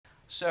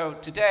So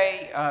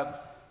today,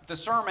 the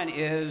sermon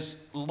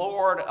is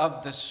Lord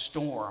of the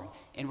Storm.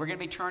 And we're going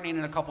to be turning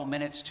in a couple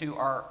minutes to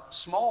our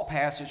small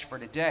passage for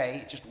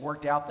today. It just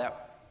worked out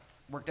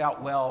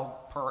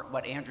well per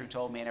what Andrew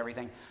told me and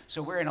everything.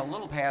 So we're in a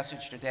little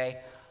passage today,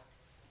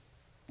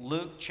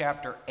 Luke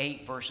chapter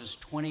 8, verses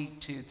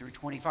 22 through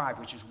 25,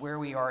 which is where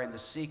we are in the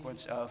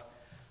sequence of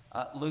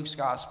Luke's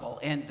gospel.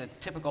 And the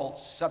typical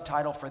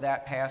subtitle for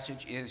that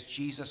passage is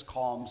Jesus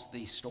Calms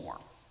the Storm.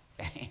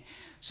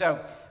 So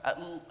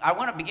I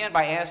want to begin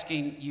by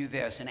asking you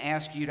this, and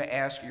ask you to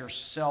ask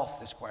yourself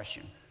this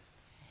question.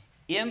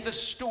 In the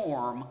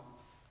storm,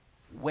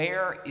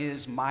 where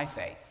is my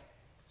faith?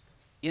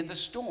 In the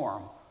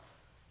storm,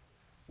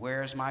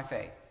 where is my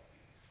faith?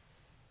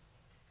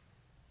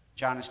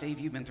 John and Steve,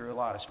 you've been through a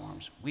lot of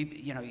storms.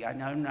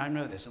 I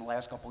know this in the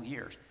last couple of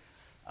years.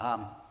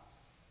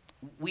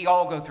 We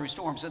all go through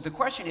storms. So the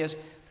question is,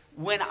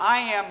 when I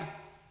am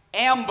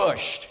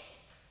ambushed,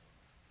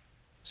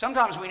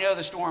 sometimes we know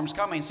the storm's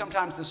coming.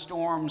 Sometimes the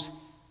storms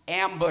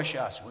ambush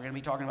us. We're going to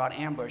be talking about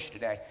ambush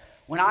today.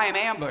 When I am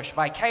ambushed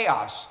by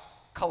chaos,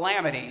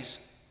 calamities,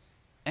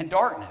 and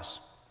darkness,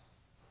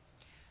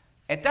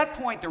 at that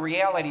point, the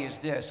reality is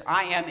this: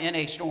 I am in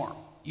a storm.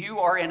 You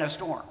are in a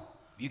storm.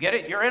 You get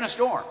it? You're in a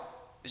storm.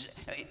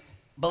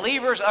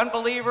 Believers,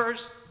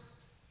 unbelievers,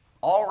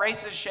 all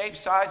races,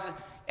 shapes, sizes,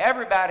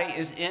 everybody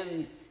is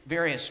in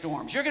various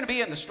storms. You're going to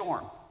be in the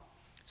storm.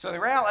 So the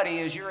reality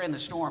is you're in the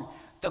storm.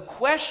 The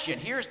question,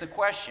 here's the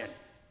question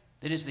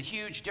that is the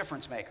huge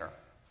difference maker.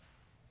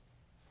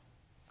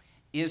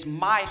 Is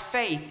my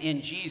faith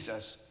in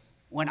Jesus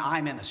when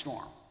I'm in the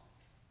storm?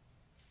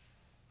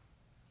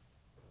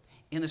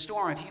 In the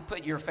storm, if you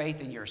put your faith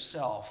in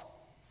yourself,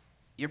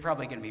 you're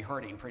probably going to be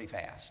hurting pretty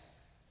fast.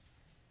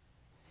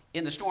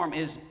 In the storm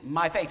is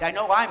my faith. I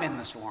know I'm in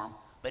the storm,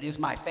 but is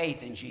my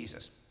faith in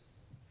Jesus?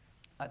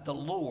 The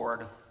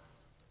Lord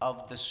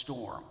of the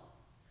storm.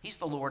 He's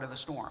the Lord of the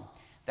storm.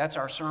 That's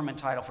our sermon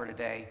title for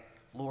today,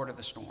 Lord of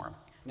the Storm.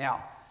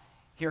 Now,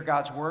 hear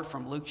God's word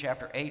from Luke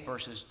chapter 8,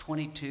 verses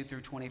 22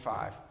 through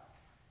 25.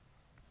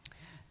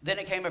 Then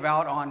it came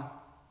about on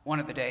one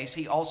of the days,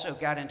 he also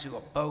got into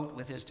a boat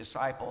with his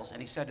disciples, and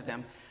he said to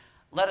them,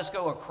 "Let us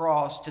go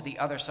across to the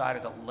other side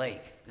of the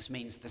lake." This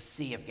means the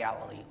Sea of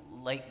Galilee,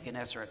 Lake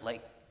Gennesaret,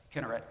 Lake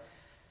Kinneret.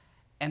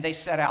 And they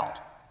set out.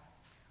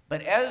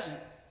 But as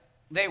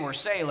they were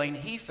sailing,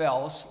 he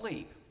fell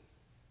asleep.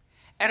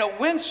 And a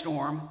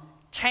windstorm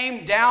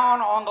came down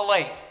on the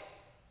lake.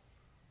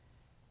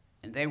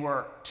 And they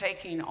were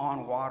taking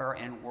on water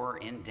and were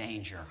in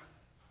danger.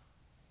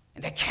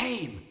 And they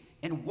came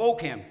and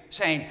woke him,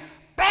 saying,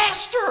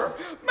 "Master,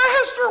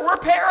 Master, we're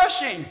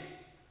perishing."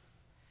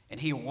 And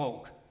he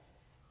awoke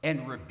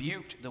and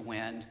rebuked the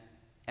wind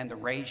and the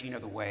raging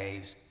of the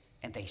waves,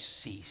 and they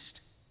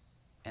ceased,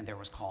 and there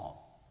was calm.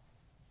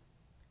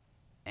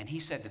 And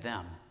he said to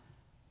them,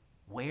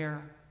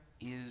 "Where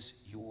is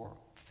your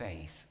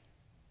faith?"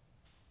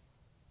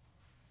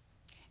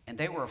 And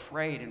they were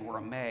afraid and were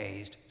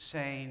amazed,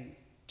 saying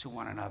to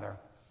one another,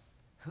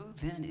 "Who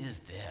then is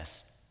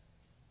this,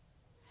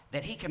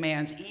 that he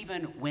commands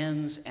even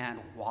winds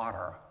and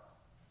water,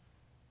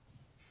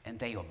 and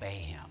they obey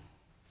him?"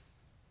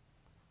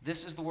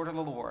 This is the word of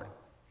the Lord.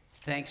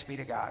 Thanks be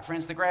to God.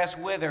 Friends, the grass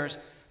withers,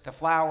 the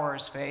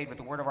flowers fade, but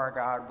the word of our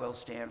God will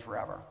stand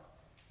forever.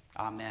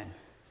 Amen.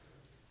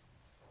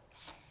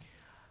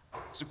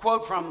 It's a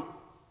quote from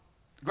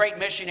great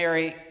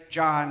missionary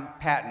John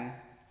Paton,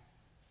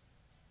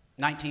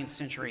 19th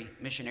century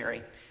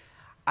missionary.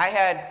 "I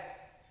had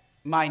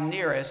my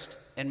nearest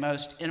and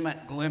most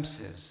intimate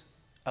glimpses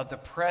of the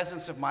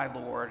presence of my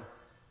Lord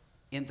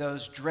in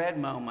those dread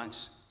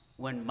moments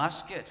when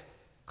musket,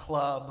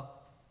 club,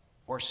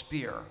 or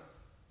spear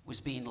was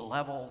being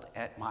leveled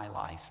at my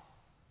life."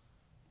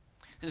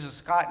 This is a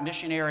Scot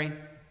missionary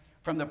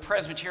from the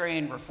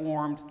Presbyterian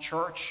Reformed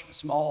Church, a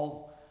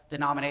small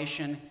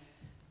denomination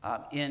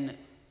in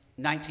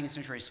 19th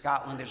century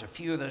Scotland. There's a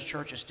few of those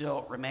churches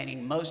still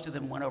remaining. Most of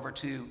them went over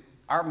to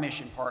our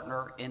mission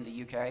partner in the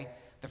UK,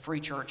 the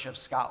Free Church of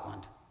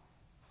Scotland.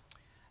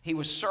 He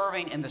was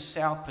serving in the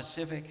South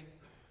Pacific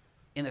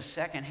in the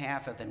second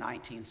half of the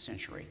 19th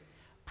century,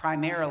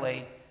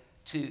 primarily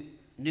to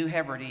New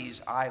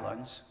Hebrides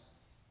Islands,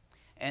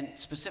 and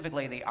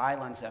specifically the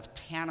islands of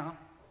Tanna,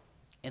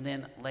 and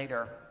then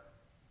later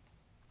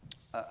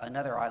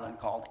another island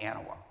called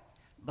Anawa.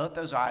 Both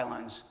those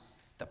islands,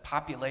 the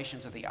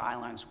populations of the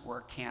islands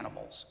were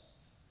cannibals.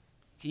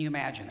 Can you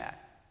imagine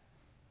that?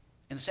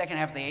 In the second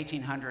half of the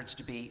 1800s,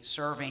 to be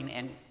serving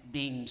and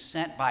being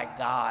sent by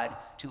God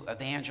to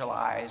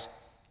evangelize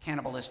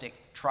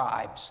cannibalistic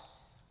tribes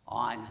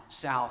on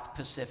South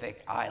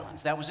Pacific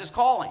islands. That was his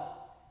calling.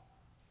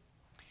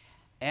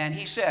 And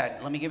he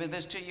said, let me give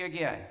this to you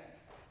again.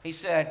 He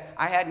said,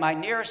 "I had my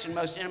nearest and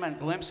most intimate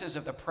glimpses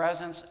of the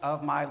presence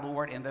of my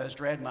Lord in those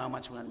dread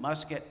moments when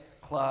musket,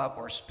 club,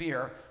 or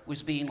spear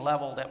was being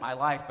leveled at my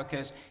life,"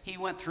 because he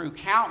went through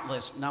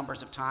countless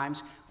numbers of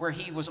times where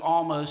he was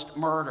almost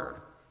murdered.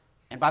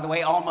 And by the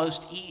way,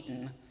 almost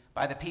eaten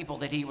by the people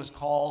that he was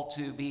called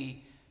to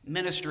be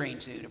ministering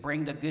to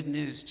bring the good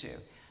news to.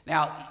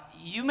 Now,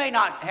 you may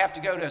not have to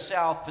go to a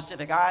South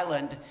Pacific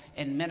island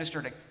and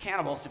minister to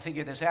cannibals to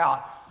figure this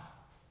out.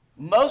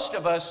 Most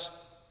of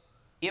us,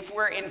 if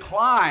we're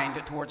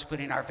inclined towards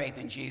putting our faith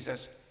in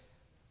Jesus,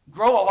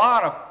 grow a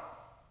lot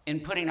in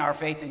putting our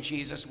faith in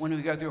Jesus when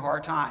we go through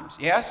hard times.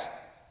 Yes?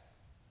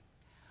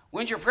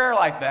 When's your prayer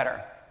life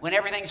better? When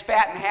everything's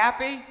fat and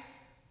happy,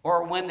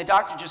 or when the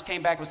doctor just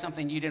came back with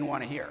something you didn't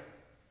want to hear?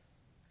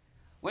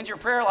 When's your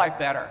prayer life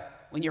better?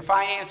 When your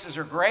finances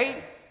are great,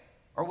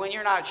 or when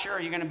you're not sure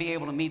you're going to be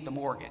able to meet the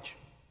mortgage?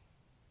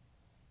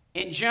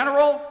 In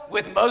general,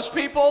 with most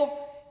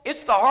people,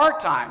 it's the hard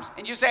times.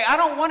 And you say, I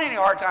don't want any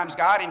hard times,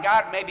 God. And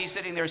God may be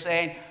sitting there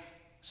saying,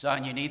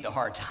 son, you need the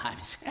hard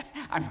times.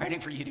 I'm ready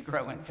for you to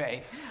grow in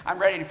faith. I'm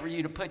ready for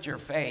you to put your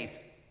faith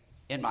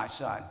in my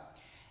son.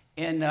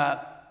 In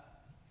the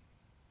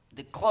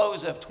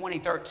close of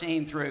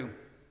 2013 through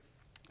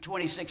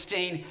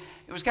 2016,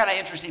 it was kind of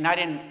interesting.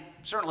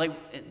 Certainly,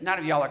 none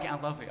of y'all I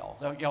love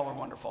y'all. Y'all are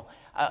wonderful.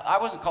 I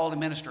wasn't called to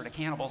minister to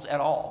cannibals at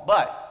all,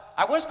 but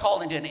I was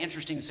called into an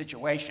interesting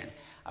situation.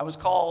 I was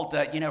called,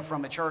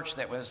 from a church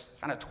that was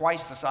kind of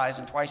twice the size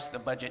and twice the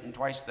budget and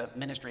twice the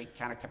ministry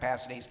kind of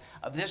capacities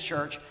of this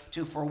church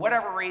to, for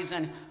whatever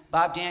reason,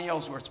 Bob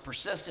Daniels was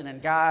persistent in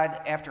God.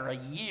 After a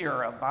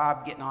year of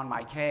Bob getting on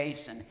my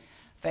case, and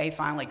Faith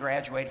finally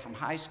graduated from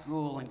high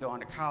school and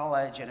going to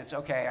college, and it's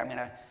okay.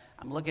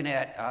 I'm looking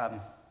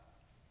at,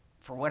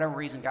 for whatever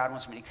reason, God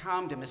wants me to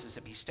come to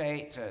Mississippi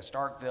State, to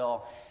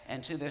Starkville,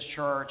 and to this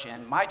church.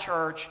 And my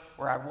church,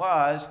 where I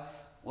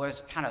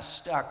was kind of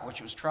stuck,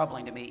 which was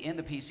troubling to me, in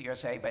the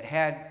PCUSA, but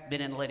had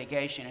been in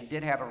litigation and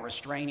did have a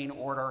restraining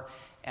order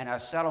and a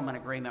settlement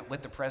agreement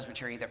with the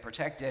presbytery that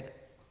protected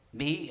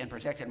me and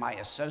protected my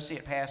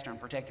associate pastor and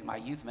protected my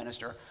youth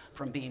minister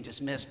from being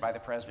dismissed by the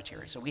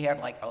presbytery. So we had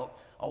like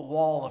a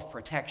wall of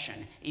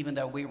protection, even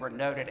though we were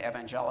noted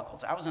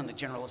evangelicals. I was in the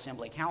General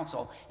Assembly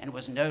Council and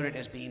was noted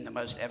as being the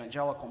most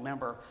evangelical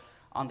member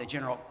on the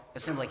General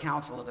Assembly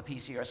Council of the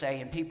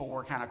PCUSA, and people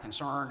were kind of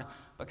concerned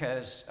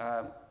because,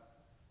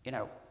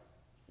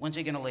 when's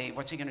he going to leave?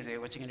 What's he going to do?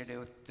 What's he going to do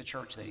with the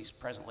church that he's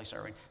presently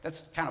serving?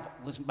 That's kind of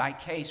was my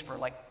case for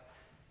like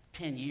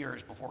 10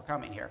 years before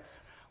coming here.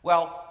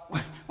 Well,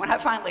 when I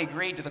finally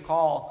agreed to the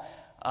call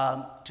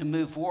to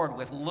move forward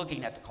with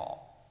looking at the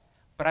call,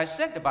 but I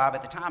said to Bob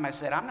at the time, I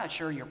said, I'm not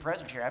sure your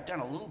presbytery, I've done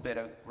a little bit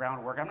of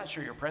groundwork, I'm not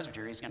sure your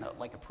presbytery is going to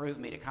approve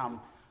me to come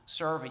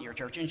serve in your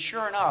church. And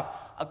sure enough,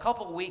 a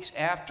couple weeks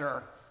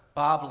after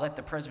Bob let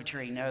the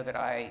presbytery know that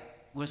I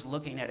was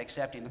looking at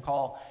accepting the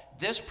call,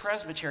 this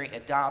presbytery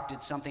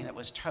adopted something that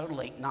was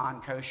totally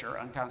non-kosher,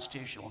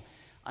 unconstitutional,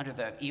 under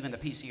even the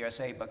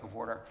PCUSA Book of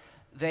Order.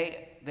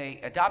 They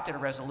adopted a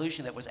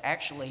resolution that was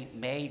actually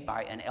made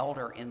by an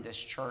elder in this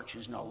church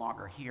who's no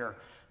longer here,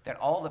 that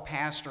all the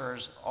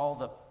pastors, all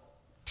the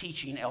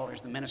teaching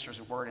elders, the ministers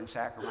of word and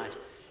sacrament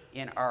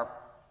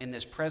in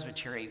this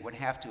presbytery would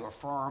have to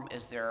affirm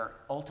as their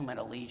ultimate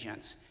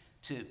allegiance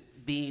to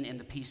being in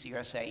the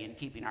PCUSA and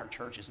keeping our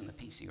churches in the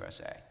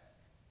PCUSA,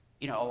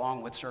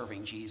 along with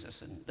serving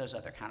Jesus and those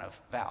other kind of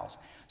vows.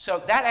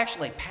 So that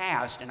actually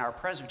passed in our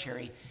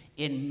presbytery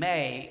in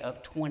May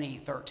of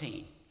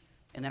 2013.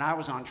 And then I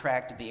was on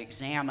track to be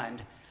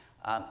examined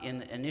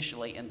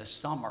initially in the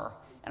summer.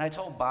 And I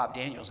told Bob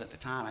Daniels at the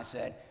time, I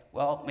said,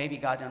 well, maybe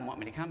God doesn't want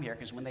me to come here,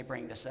 because when they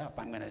bring this up,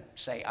 I'm going to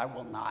say I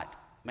will not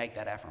make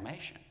that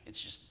affirmation.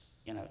 It's just,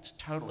 it's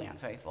totally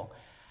unfaithful.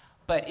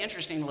 But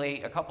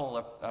interestingly, a couple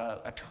of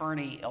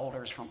attorney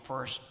elders from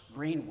First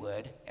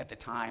Greenwood at the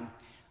time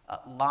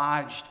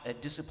lodged a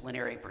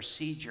disciplinary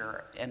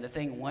procedure, and the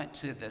thing went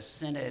to the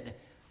Synod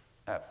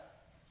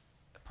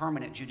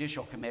Permanent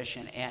Judicial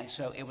Commission, and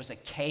so it was a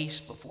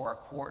case before a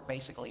court,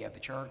 basically, of the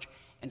church,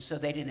 and so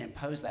they didn't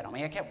impose that on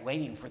me. I kept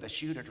waiting for the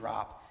shoe to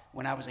drop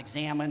when I was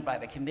examined by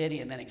the committee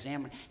and then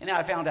examined, and then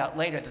I found out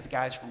later that the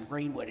guys from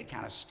Greenwood had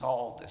kind of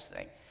stalled this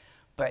thing.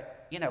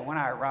 But, when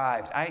I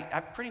arrived, I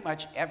pretty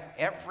much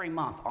every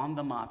month, on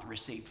the month,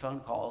 received phone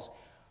calls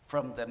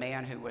from the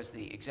man who was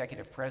the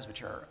executive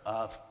presbyter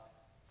of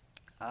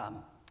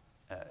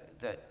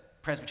the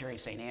Presbytery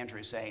of St.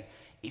 Andrews, saying,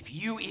 if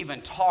you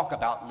even talk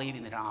about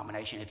leaving the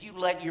denomination, if you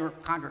let your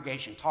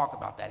congregation talk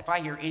about that, if I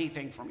hear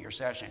anything from your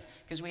session,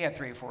 because we had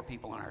 3 or 4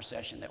 people in our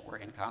session that were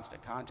in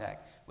constant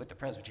contact with the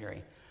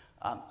presbytery,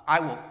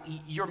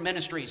 your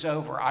ministry is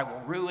over, I will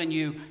ruin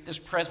you, this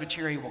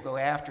presbytery will go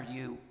after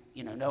you,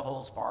 no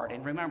holds barred.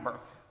 And remember,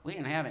 we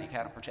didn't have any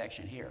kind of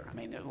protection here. I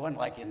mean, it wasn't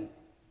like in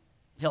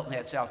Hilton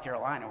Head, South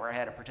Carolina, where I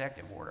had a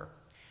protective order.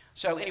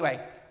 So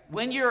anyway,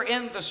 when you're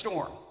in the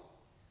storm,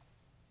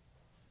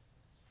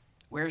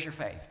 where's your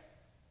faith?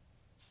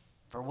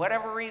 For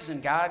whatever reason,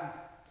 God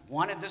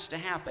wanted this to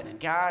happen, and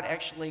God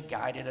actually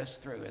guided us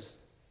through, as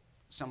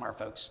some of our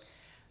folks,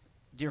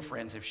 dear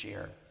friends, have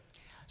shared.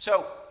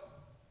 So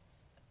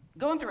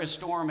going through a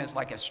storm is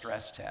like a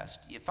stress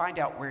test. You find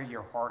out where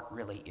your heart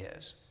really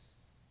is.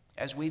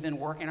 As we've been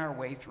working our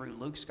way through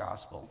Luke's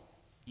gospel,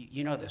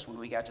 you know this, when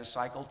we got to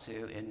cycle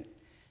 2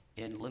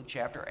 in Luke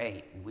chapter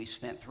 8, and we've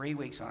spent 3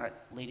 weeks on it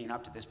leading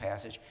up to this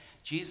passage,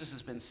 Jesus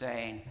has been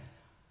saying,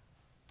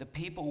 the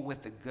people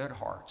with the good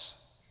hearts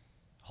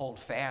hold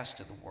fast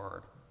to the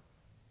word,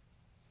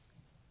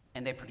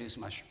 and they produce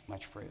much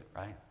fruit,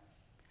 right?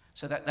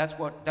 So that's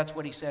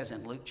what he says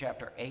in Luke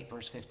chapter 8,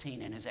 verse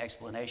 15, in his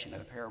explanation of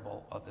the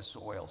parable of the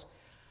soils.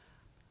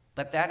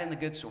 But that in the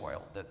good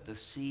soil, the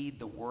seed,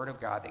 the word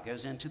of God that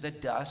goes into the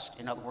dust,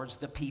 in other words,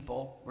 the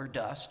people, we're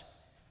dust,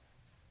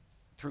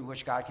 through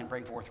which God can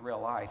bring forth real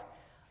life.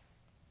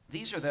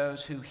 These are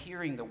those who,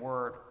 hearing the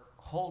word,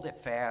 hold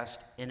it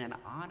fast in an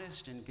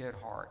honest and good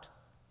heart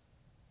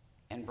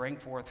and bring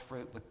forth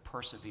fruit with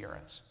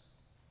perseverance.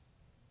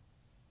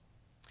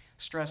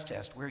 Stress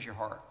test, where's your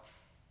heart?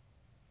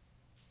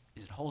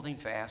 Is it holding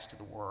fast to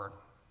the word?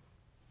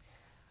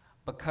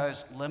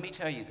 Because let me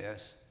tell you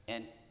this,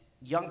 and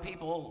young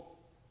people,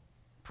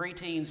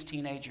 preteens,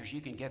 teenagers,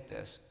 you can get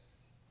this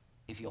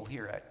if you'll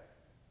hear it.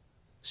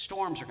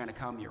 Storms are going to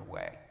come your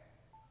way.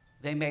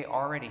 They may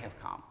already have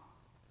come.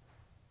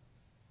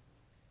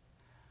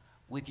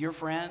 With your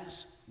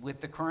friends,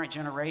 with the current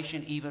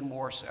generation, even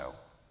more so.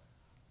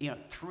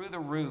 Through the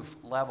roof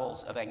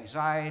levels of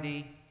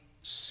anxiety,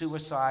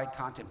 suicide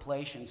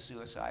contemplation,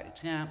 suicide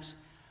attempts,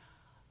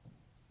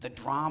 the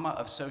drama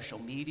of social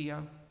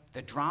media,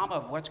 the drama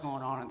of what's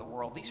going on in the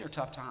world. These are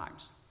tough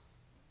times.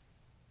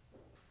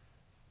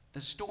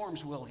 The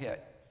storms will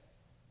hit.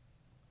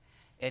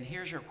 And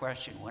here's your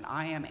question. When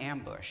I am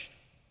ambushed,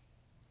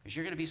 because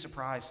you're going to be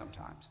surprised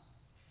sometimes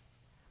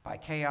by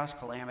chaos,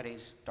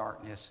 calamities,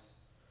 darkness,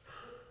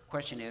 the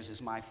question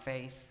is my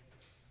faith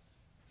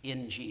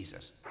in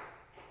Jesus?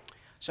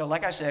 So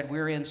like I said,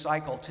 we're in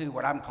cycle 2,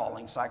 what I'm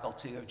calling cycle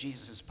 2 of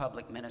Jesus'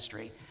 public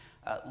ministry,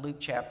 Luke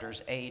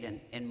chapters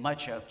 8 and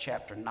much of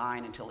chapter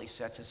 9 until he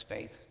sets his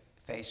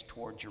face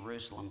toward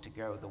Jerusalem to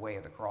go the way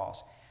of the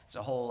cross. It's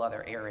a whole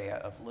other area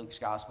of Luke's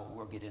gospel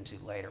we'll get into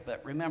later.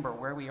 But remember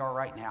where we are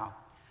right now,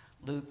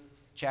 Luke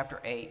chapter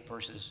 8,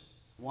 verses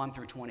 1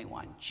 through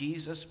 21.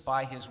 Jesus,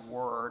 by his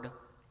word,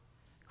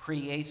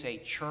 creates a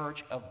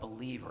church of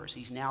believers.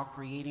 He's now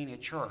creating a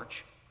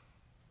church,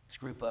 this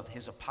group of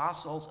his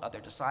apostles, other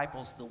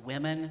disciples, the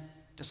women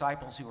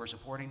disciples who are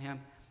supporting him,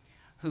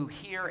 who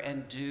hear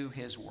and do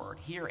his word.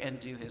 Hear and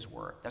do his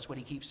word. That's what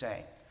he keeps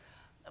saying.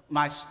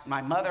 My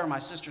mother, my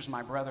sisters,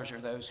 my brothers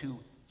are those who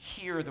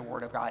hear the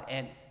word of God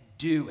and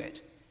do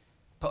it.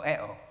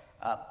 Poeo.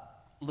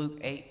 Luke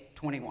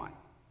 8:21.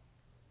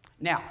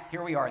 Now,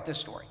 here we are at this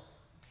story.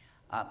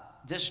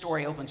 This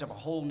story opens up a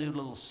whole new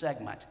little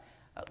segment.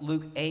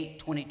 Luke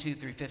 8:22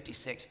 through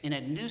 56. In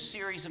a new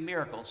series of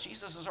miracles,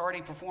 Jesus has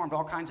already performed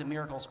all kinds of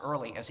miracles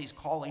early as he's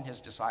calling his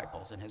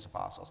disciples and his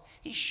apostles.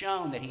 He's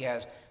shown that he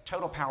has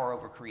total power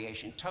over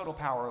creation, total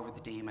power over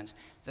the demons,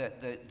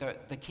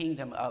 the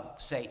kingdom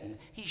of Satan.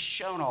 He's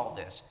shown all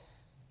this.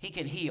 He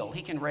can heal.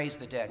 He can raise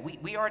the dead.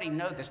 We already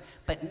know this.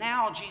 But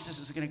now Jesus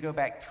is going to go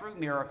back through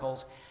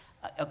miracles,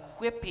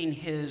 equipping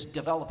his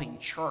developing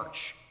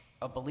church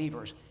of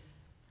believers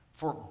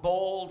for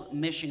bold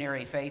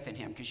missionary faith in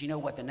him. Because you know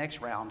what the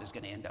next round is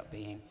going to end up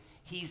being?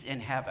 He's in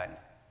heaven,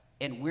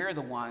 and we're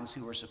the ones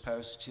who are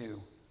supposed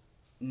to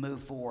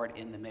move forward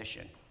in the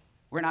mission.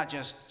 We're not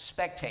just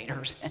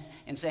spectators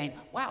and saying,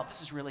 wow,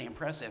 this is really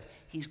impressive.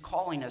 He's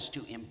calling us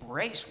to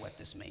embrace what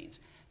this means,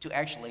 to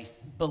actually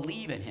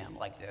believe in him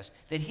like this,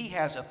 that he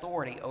has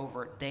authority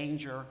over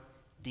danger,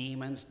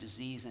 demons,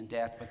 disease, and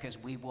death,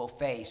 because we will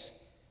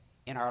face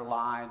in our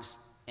lives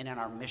and in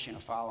our mission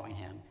of following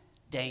him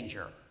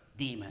danger,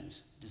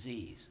 demons,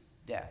 disease,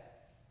 death.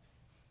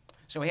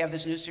 So we have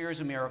this new series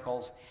of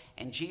miracles,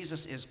 and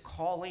Jesus is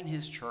calling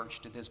his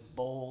church to this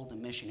bold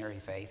missionary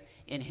faith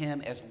in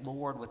him as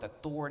Lord with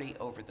authority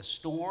over the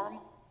storm,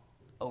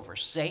 over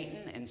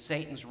Satan and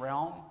Satan's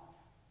realm,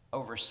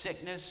 over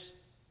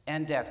sickness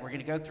and death. We're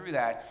going to go through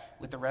that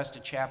with the rest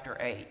of chapter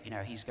 8.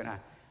 He's going to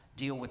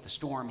deal with the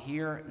storm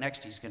here.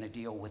 Next, he's going to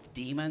deal with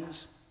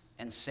demons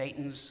and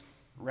Satan's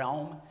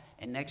realm.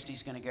 And next,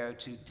 he's going to go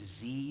to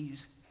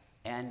disease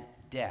and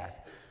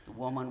death, the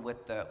woman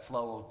with the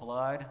flow of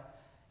blood,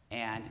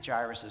 and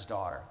Jairus'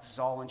 daughter. This is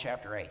all in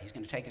chapter 8. He's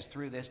going to take us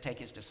through this, take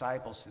his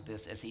disciples through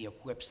this as he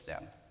equips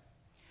them.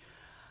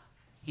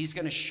 He's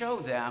going to show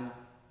them,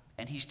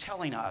 and he's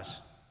telling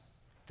us,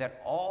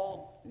 that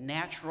all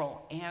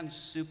natural and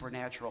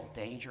supernatural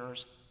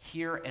dangers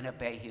hear and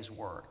obey his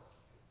word.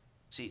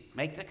 See,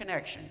 make the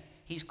connection.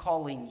 He's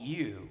calling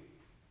you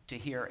to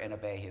hear and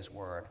obey his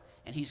word,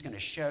 and he's going to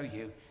show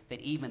you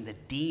that even the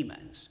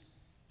demons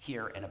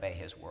hear and obey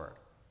his word.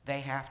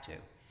 They have to.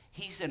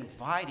 He's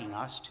inviting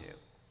us to,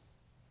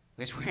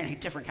 because we're in a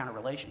different kind of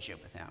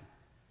relationship with him.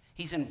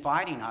 He's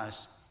inviting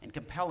us and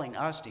compelling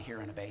us to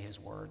hear and obey his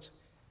words.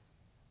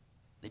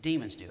 The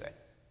demons do it.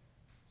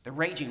 The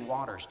raging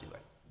waters do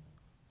it.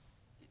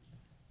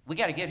 We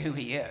got to get who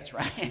he is,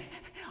 right?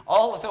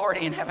 All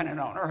authority in heaven and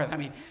on earth.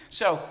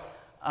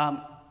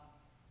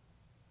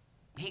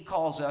 He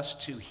calls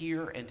us to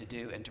hear and to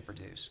do and to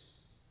produce.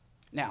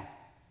 Now,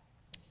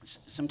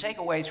 some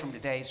takeaways from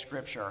today's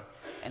scripture,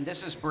 and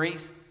this is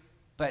brief,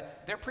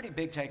 but they're pretty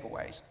big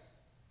takeaways.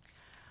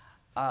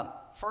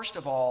 First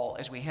of all,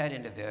 as we head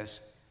into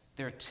this,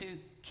 there are two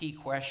key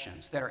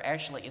questions that are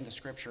actually in the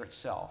scripture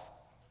itself.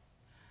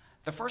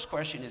 The first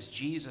question is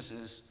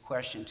Jesus'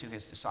 question to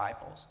his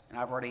disciples, and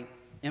I've already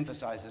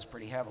emphasized this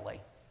pretty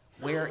heavily.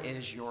 Where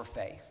is your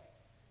faith?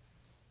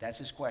 That's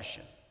his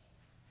question.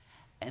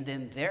 And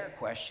then their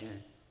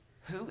question,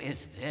 who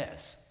is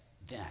this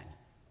then?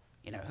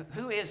 You know,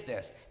 who is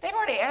this? They've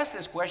already asked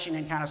this question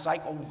in kind of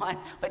cycle one,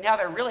 but now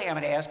they're really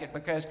having to ask it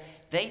because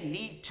they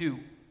need to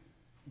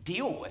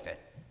deal with it.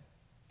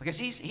 Because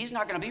he's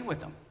not going to be with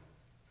them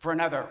for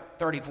another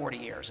 30, 40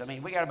 years. I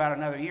mean, we got about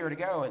another year to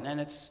go, and then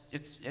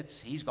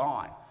he's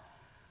gone.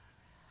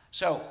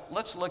 So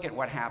let's look at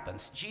what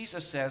happens.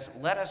 Jesus says,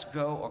 let us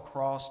go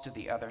across to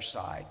the other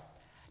side.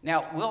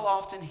 Now, we'll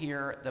often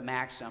hear the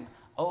maxim,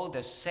 oh,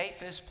 the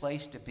safest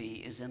place to be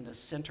is in the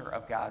center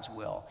of God's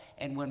will.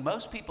 And when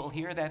most people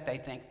hear that, they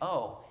think,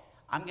 oh,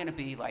 I'm going to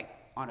be like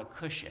on a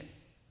cushion,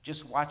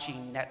 just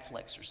watching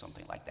Netflix or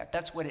something like that.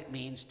 That's what it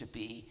means to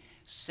be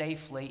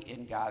safely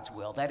in God's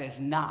will. That is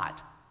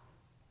not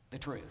the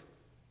truth.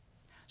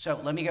 So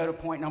let me go to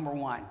point number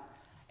one,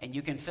 and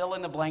you can fill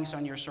in the blanks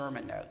on your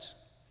sermon notes.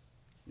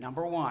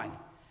 Number one,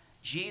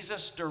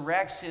 Jesus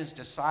directs his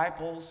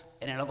disciples,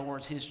 and in other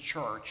words, his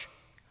church,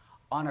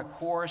 on a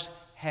course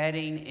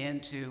heading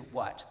into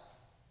what?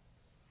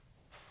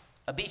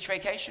 A beach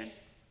vacation?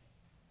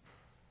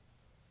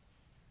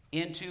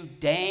 Into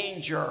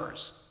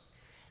dangers.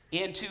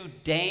 Into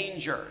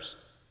dangers.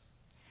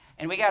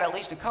 And we got at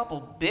least a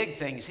couple big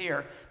things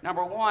here.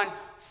 Number one,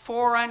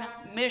 foreign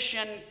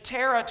mission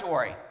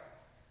territory.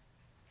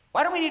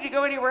 Why do we need to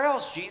go anywhere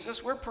else,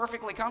 Jesus? We're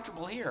perfectly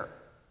comfortable here.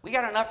 We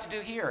got enough to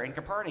do here in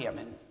Capernaum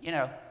and, you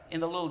know,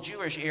 in the little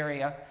Jewish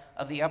area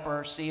of the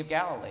upper Sea of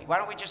Galilee. Why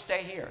don't we just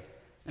stay here?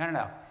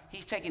 No.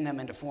 He's taking them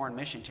into foreign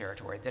mission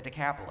territory, the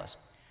Decapolis,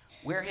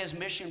 where his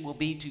mission will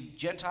be to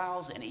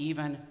Gentiles and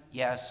even,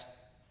 yes,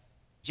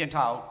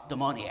 Gentile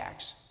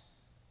demoniacs.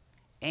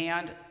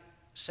 And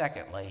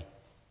secondly,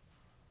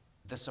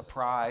 the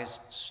surprise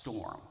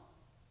storm.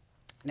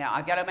 Now,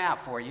 I've got a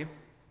map for you.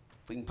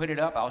 If we can put it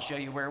up, I'll show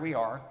you where we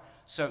are.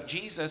 So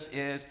Jesus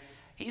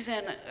he's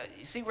in,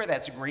 you see where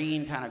that's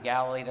green kind of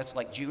Galilee? That's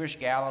like Jewish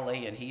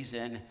Galilee, and he's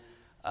in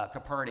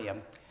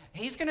Capernaum.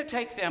 He's going to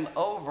take them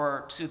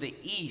over to the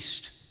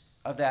east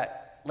of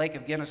that Lake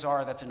of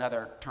Gennesaret. That's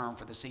another term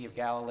for the Sea of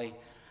Galilee.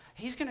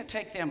 He's going to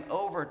take them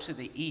over to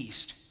the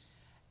east,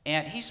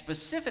 and he's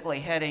specifically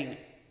heading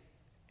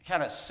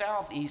kind of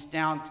southeast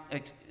down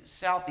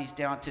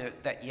to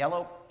that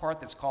yellow part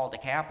that's called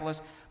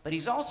Decapolis, but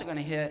he's also going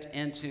to hit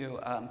into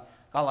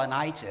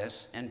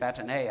Gaulanitis and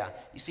Batanea.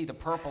 You see the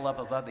purple up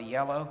above the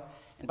yellow?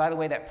 And by the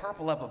way, that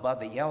purple up above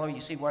the yellow, you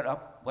see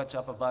what's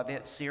up above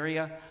it?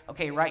 Syria.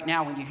 Okay, right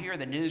now when you hear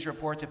the news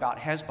reports about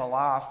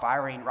Hezbollah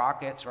firing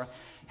rockets,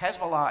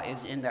 Hezbollah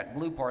is in that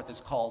blue part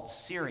that's called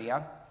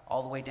Syria,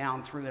 all the way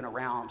down through and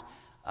around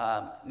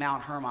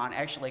Mount Hermon.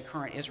 Actually,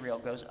 current Israel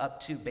goes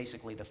up to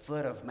basically the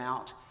foot of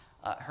Mount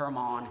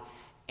Hermon.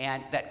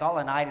 And that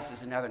Gaulanitis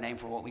is another name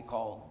for what we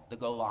call the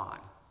Golan,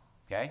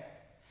 okay?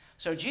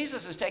 So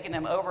Jesus is taking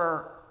them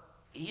over.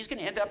 He's going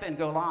to end up in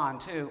Golan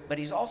too, but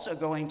he's also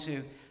going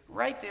to,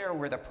 right there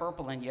where the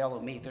purple and yellow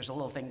meet, there's a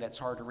little thing that's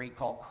hard to read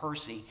called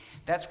Kursi.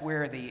 That's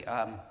where the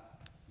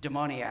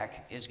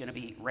demoniac is going to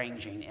be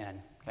ranging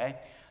in, okay?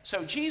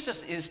 So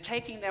Jesus is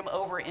taking them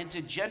over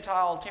into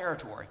Gentile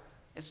territory.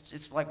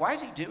 It's like, why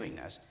is he doing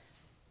this?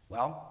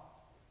 Well,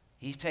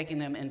 he's taking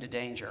them into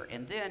danger.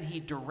 And then he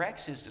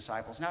directs his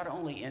disciples not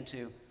only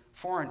into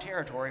foreign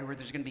territory where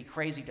there's going to be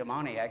crazy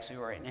demoniacs who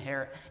are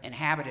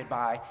inhabited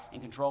by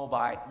and controlled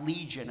by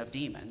legion of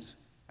demons.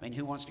 I mean,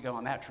 who wants to go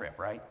on that trip,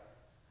 right?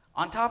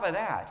 On top of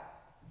that,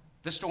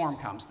 the storm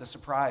comes, the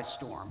surprise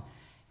storm.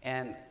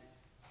 And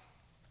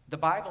the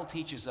Bible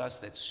teaches us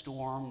that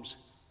storms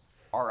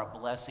are a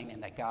blessing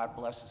and that God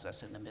blesses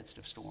us in the midst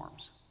of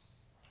storms.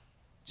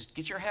 Just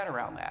get your head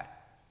around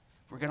that.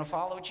 If we're going to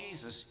follow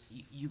Jesus,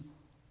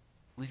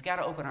 we've got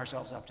to open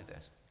ourselves up to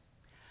this.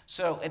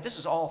 So, and this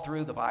is all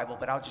through the Bible,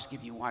 but I'll just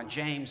give you one.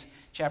 James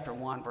chapter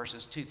 1,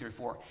 verses 2 through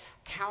 4.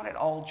 Count it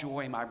all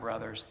joy, my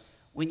brothers,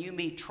 when you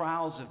meet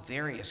trials of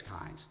various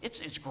kinds.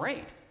 It's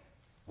great.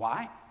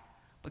 Why?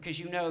 Because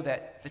you know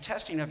that the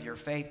testing of your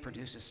faith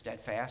produces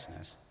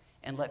steadfastness,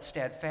 and let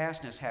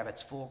steadfastness have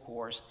its full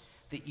course,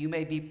 that you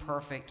may be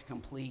perfect,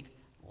 complete,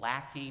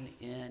 lacking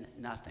in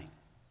nothing.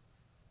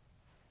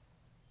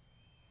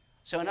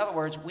 So in other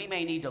words, we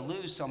may need to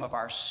lose some of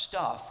our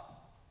stuff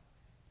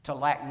to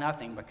lack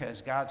nothing,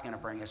 because God's going to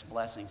bring us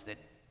blessings that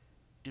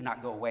do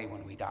not go away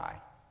when we die,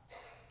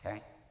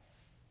 okay?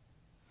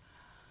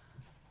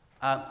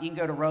 You can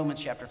go to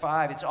Romans chapter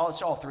 5. It's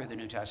all through the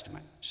New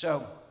Testament.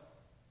 So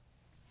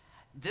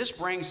this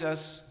brings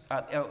us,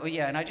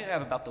 and I do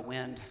have about the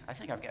wind. I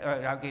think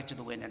I'll get to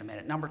the wind in a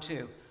minute. Number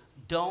 2,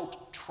 don't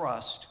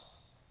trust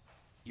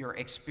your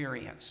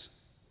experience.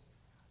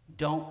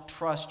 Don't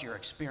trust your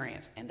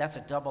experience. And that's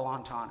a double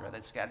entendre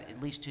that's got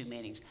at least 2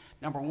 meanings.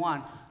 Number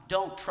 1,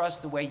 don't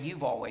trust the way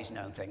you've always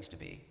known things to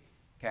be,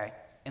 okay?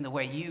 And the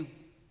way you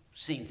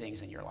seeing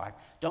things in your life.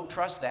 Don't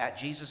trust that.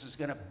 Jesus is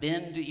going to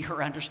bend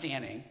your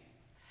understanding.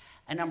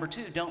 And number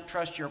two, don't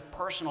trust your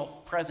personal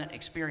present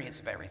experience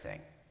of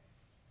everything.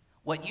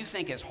 What you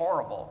think is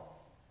horrible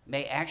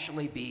may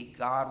actually be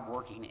God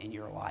working in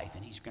your life,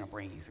 and he's going to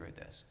bring you through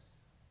this.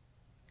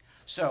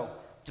 So,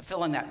 to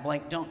fill in that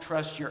blank, don't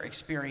trust your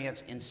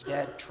experience.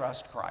 Instead,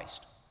 trust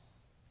Christ.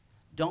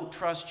 Don't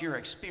trust your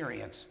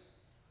experience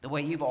the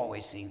way you've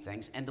always seen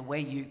things and the way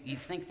you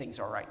think things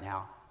are right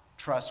now.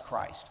 Trust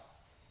Christ.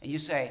 And you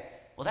say,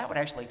 well, that would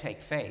actually take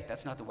faith.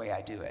 That's not the way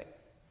I do it.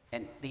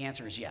 And the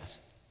answer is yes.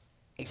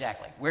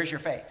 Exactly. Where's your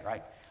faith,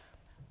 right?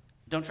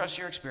 Don't trust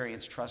your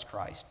experience, trust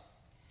Christ.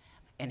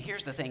 And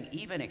here's the thing,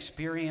 even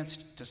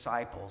experienced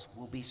disciples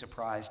will be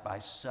surprised by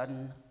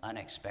sudden,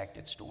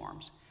 unexpected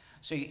storms.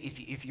 So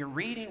if you're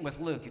reading with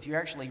Luke, if you're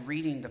actually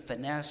reading the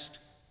finessed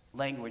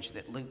language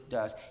that Luke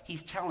does,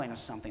 he's telling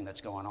us something that's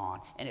going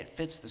on, and it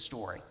fits the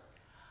story.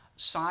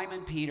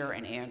 Simon, Peter,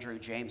 and Andrew,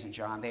 James, and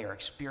John, they are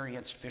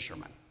experienced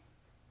fishermen.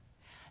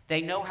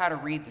 They know how to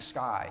read the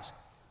skies.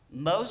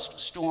 Most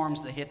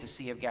storms that hit the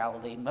Sea of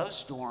Galilee, most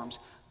storms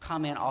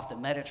come in off the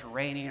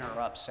Mediterranean or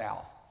up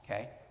south,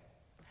 okay?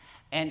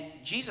 And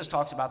Jesus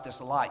talks about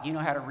this a lot. You know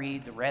how to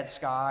read the red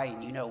sky,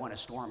 and you know when a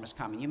storm is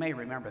coming. You may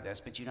remember this,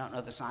 but you don't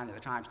know the sign of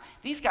the times.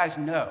 These guys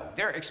know.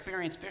 They're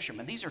experienced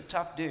fishermen. These are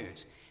tough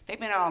dudes. They've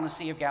been out on the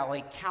Sea of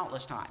Galilee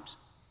countless times.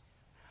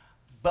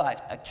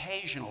 But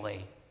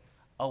occasionally,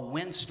 a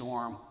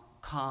windstorm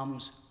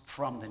comes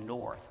from the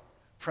north.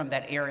 From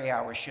that area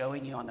I was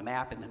showing you on the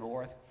map in the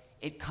north,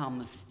 it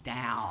comes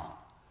down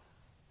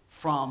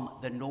from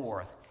the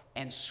north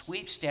and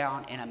sweeps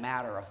down in a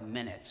matter of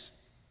minutes.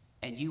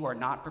 And you are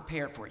not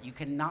prepared for it. You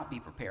cannot be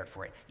prepared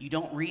for it. You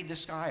don't read the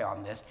sky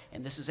on this,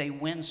 and this is a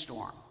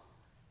windstorm.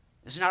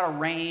 This is not a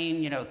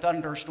rain,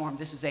 thunderstorm.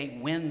 This is a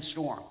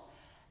windstorm.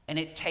 And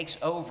it takes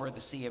over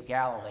the Sea of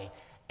Galilee,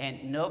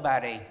 and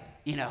nobody,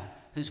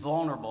 who's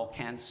vulnerable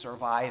can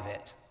survive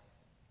it.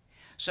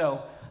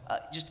 So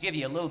just to give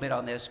you a little bit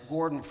on this,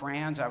 Gordon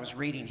Franz, I was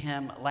reading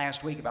him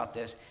last week about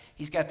this.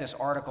 He's got this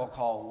article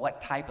called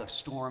What Type of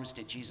Storms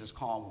Did Jesus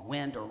Call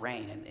Wind or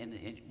Rain?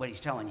 And what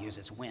he's telling you is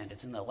it's wind.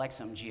 It's in the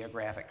Lexham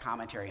Geographic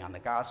Commentary on the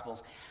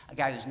Gospels. A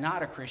guy who's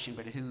not a Christian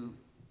but who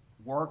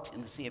worked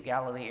in the Sea of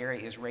Galilee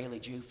area, Israeli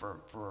Jew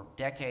for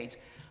decades,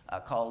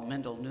 called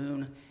Mendel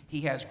Noon. He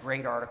has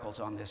great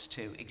articles on this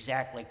too,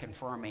 exactly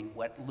confirming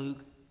what Luke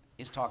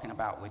is talking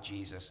about with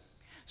Jesus.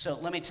 So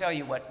let me tell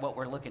you what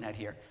we're looking at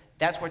here.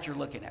 That's what you're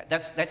looking at.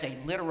 That's a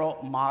literal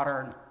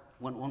modern,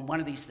 when one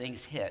of these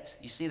things hits.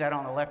 You see that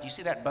on the left? You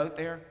see that boat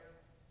there?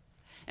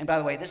 And by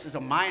the way, this is a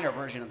minor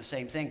version of the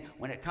same thing.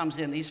 When it comes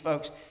in, these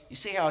folks, you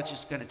see how it's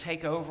just going to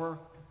take over?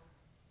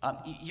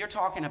 You're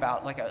talking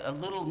about like a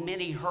little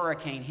mini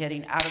hurricane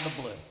hitting out of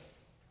the blue.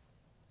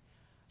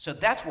 So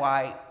that's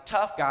why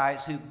tough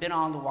guys who've been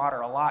on the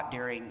water a lot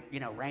during,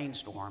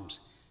 rainstorms,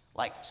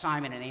 like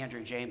Simon and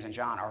Andrew, James and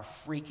John, are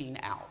freaking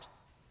out.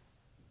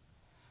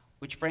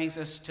 Which brings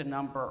us to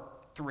number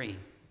 3.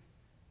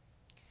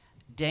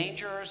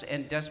 Dangers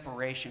and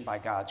desperation by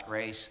God's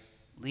grace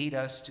lead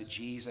us to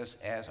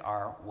Jesus as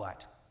our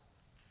what?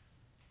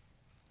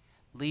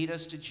 Lead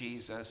us to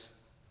Jesus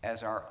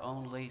as our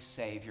only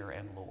Savior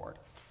and Lord.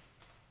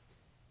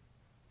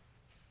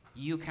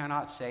 You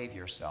cannot save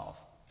yourself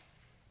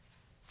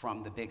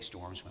from the big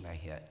storms when they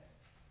hit.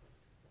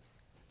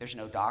 There's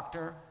no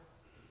doctor,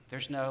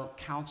 there's no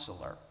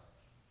counselor,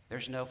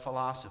 there's no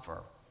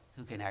philosopher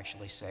who can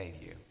actually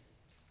save you.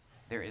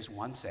 There is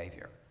one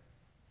Savior,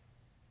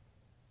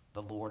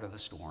 the Lord of the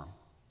storm.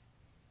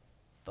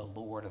 The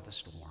Lord of the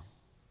storm.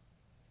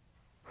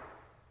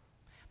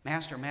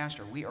 Master,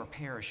 Master, we are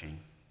perishing.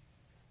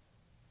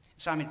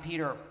 Simon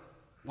Peter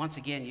once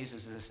again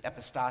uses this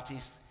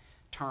epistates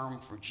term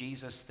for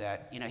Jesus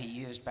that, he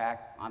used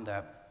back on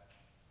the,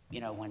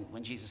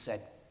 when Jesus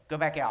said, go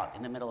back out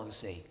in the middle of the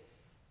sea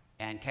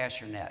and cast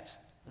your nets.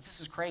 But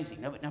this is crazy.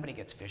 Nobody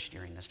gets fish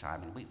during this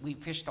time. And we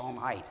fished all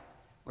night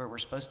where we're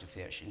supposed to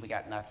fish, and we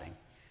got nothing.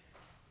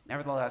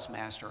 Nevertheless,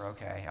 Master,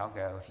 okay, I'll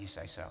go if you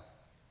say so.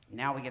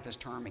 Now we get this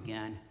term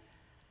again.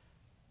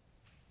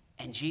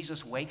 And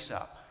Jesus wakes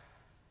up,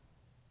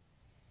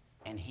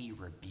 and he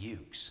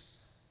rebukes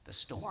the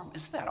storm.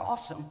 Isn't that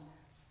awesome?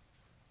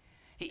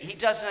 He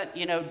doesn't,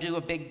 do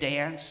a big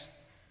dance.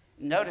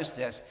 Notice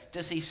this.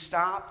 Does he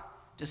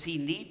stop? Does he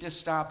need to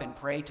stop and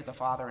pray to the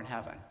Father in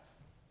heaven?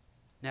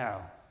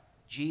 No.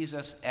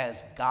 Jesus,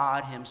 as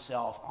God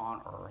himself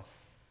on earth,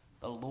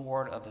 the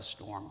Lord of the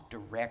storm,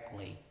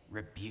 directly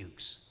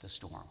rebukes the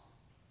storm,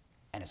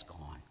 and it's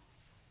gone.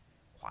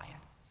 Quiet.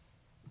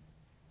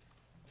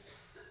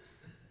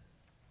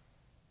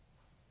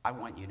 I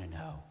want you to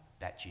know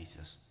that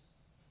Jesus.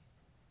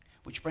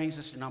 Which brings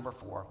us to number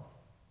 4.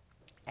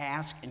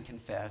 Ask and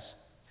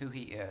confess who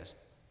he is.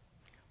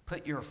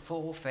 Put your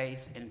full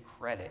faith and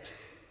credit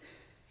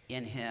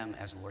in him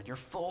as Lord. Your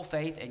full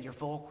faith and your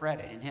full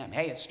credit in him.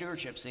 Hey, it's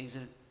stewardship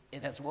season.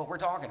 That's what we're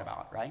talking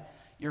about, right?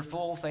 Your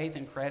full faith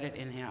and credit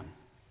in him.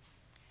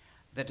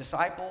 The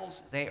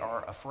disciples, they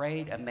are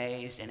afraid,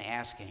 amazed, and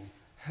asking,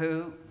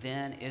 who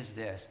then is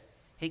this?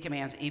 He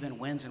commands even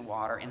winds and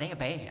water, and they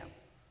obey him.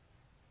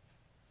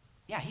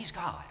 Yeah, he's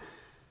God.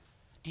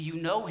 Do you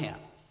know him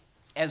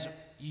as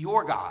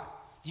your God?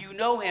 Do you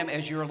know him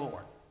as your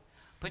Lord?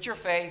 Put your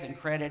faith and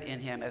credit in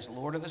him as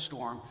Lord of the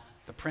storm,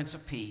 the Prince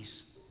of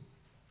Peace,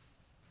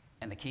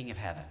 and the King of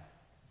heaven,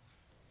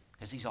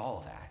 because he's all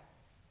of that.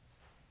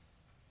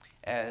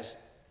 As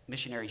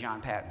missionary John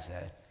Patton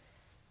said,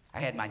 I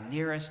had my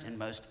nearest and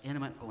most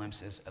intimate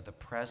glimpses of the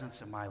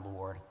presence of my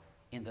Lord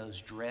in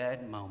those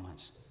dread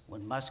moments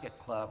when musket,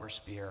 club, or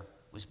spear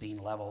was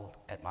being leveled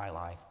at my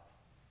life.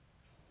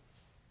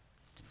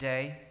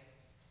 Today,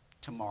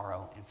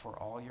 tomorrow, and for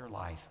all your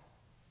life,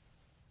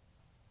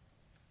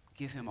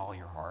 give him all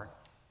your heart.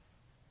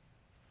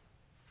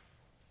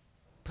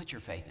 Put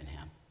your faith in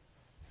him.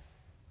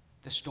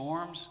 The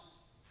storms,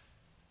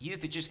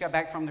 youth that just got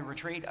back from the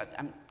retreat,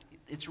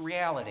 it's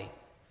reality.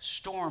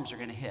 Storms are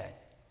going to hit.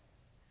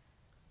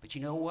 But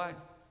you know what?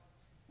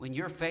 When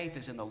your faith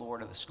is in the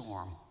Lord of the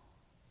storm,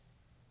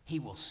 he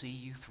will see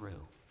you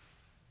through.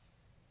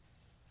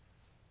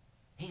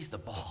 He's the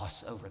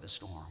boss over the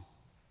storm.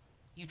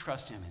 You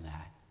trust him in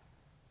that.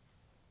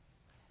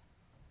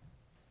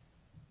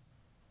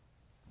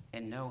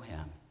 And know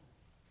him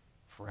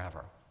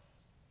forever.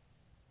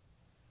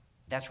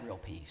 That's real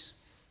peace.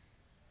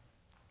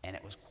 And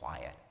it was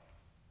quiet.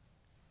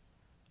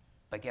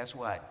 But guess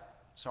what?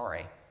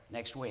 Sorry,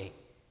 next week,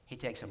 he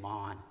takes him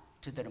on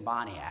to the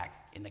demoniac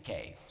in the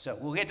cave. So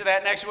we'll get to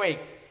that next week.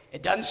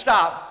 It doesn't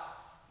stop.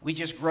 We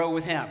just grow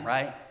with him,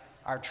 right?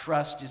 Our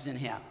trust is in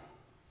him.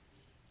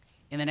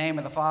 In the name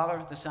of the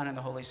Father, the Son, and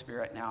the Holy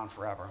Spirit, now and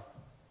forever.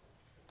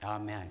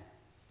 Amen.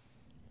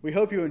 We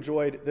hope you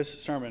enjoyed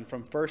this sermon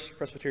from First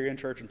Presbyterian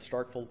Church in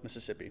Starkville,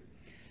 Mississippi.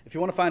 If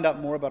you want to find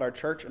out more about our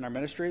church and our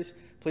ministries,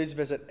 please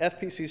visit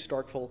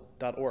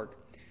fpcstarkville.org.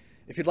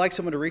 If you'd like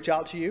someone to reach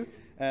out to you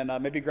and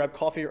maybe grab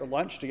coffee or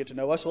lunch to get to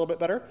know us a little bit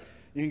better,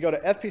 you can go to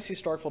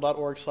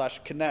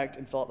fpcstarkville.org/connect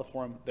and fill out the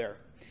form there.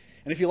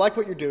 And if you like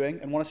what you're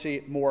doing and want to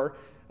see more,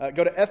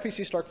 go to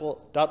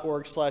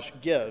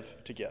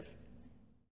fpcstarkville.org/give to give.